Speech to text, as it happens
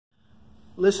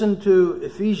Listen to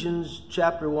Ephesians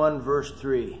chapter 1, verse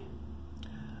 3.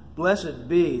 Blessed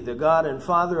be the God and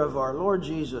Father of our Lord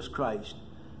Jesus Christ,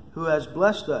 who has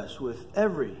blessed us with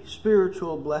every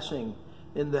spiritual blessing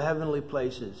in the heavenly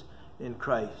places in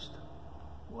Christ.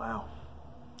 Wow.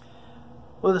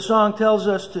 Well, the song tells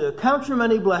us to count your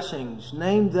many blessings,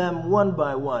 name them one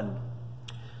by one.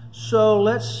 So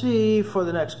let's see for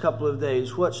the next couple of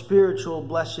days what spiritual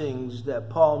blessings that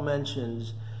Paul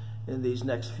mentions in these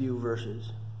next few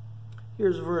verses.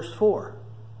 Here's verse 4.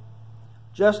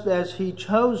 Just as he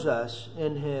chose us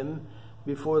in him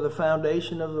before the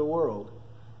foundation of the world,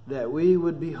 that we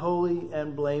would be holy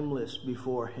and blameless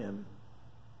before him.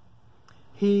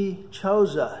 He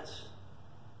chose us.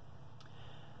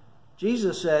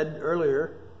 Jesus said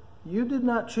earlier, "You did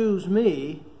not choose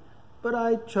me, but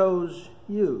I chose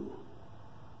you."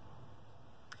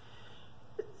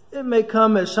 It may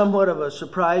come as somewhat of a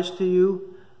surprise to you,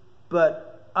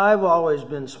 but I've always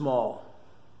been small.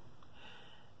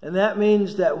 And that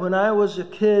means that when I was a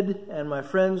kid and my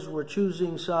friends were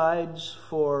choosing sides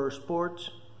for sports,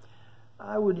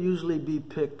 I would usually be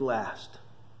picked last.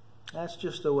 That's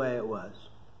just the way it was.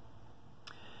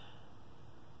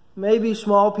 Maybe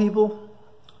small people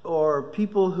or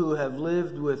people who have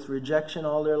lived with rejection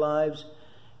all their lives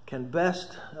can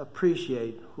best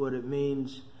appreciate what it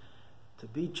means to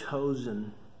be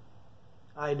chosen.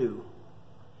 I do.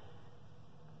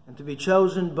 And to be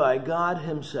chosen by God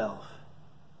himself.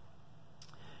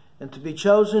 And to be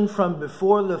chosen from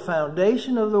before the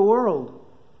foundation of the world.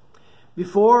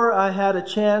 Before I had a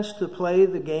chance to play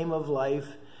the game of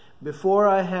life, before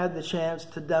I had the chance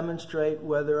to demonstrate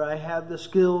whether I had the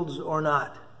skills or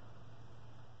not,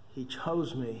 he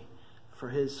chose me for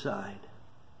his side.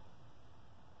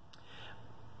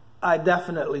 I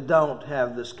definitely don't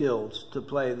have the skills to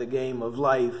play the game of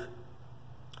life.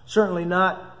 Certainly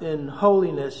not in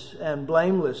holiness and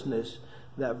blamelessness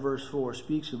that verse 4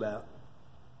 speaks about.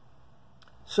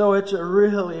 So it's a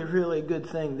really, really good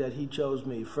thing that he chose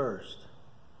me first.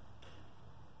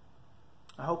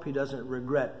 I hope he doesn't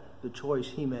regret the choice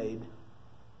he made.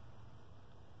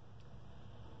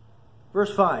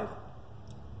 Verse 5.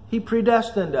 He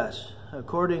predestined us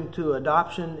according to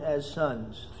adoption as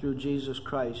sons through Jesus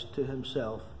Christ to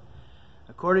himself,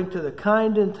 according to the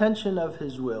kind intention of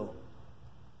his will.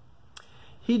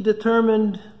 He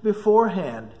determined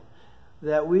beforehand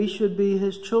that we should be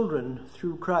his children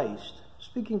through Christ.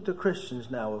 Speaking to Christians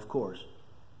now, of course.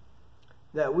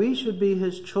 That we should be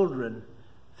his children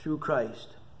through Christ.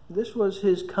 This was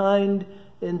his kind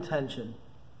intention.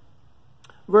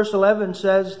 Verse 11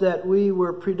 says that we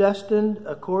were predestined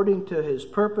according to his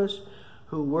purpose,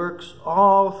 who works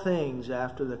all things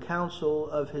after the counsel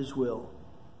of his will.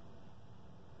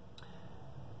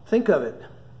 Think of it.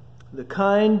 The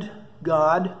kind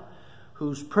God,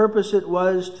 whose purpose it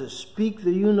was to speak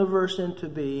the universe into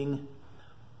being,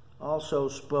 also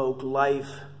spoke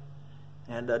life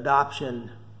and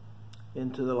adoption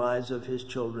into the lives of his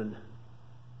children.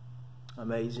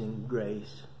 Amazing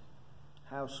grace.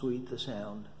 How sweet the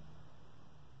sound.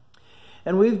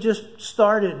 And we've just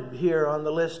started here on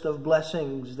the list of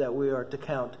blessings that we are to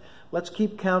count. Let's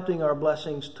keep counting our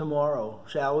blessings tomorrow,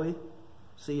 shall we?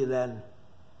 See you then.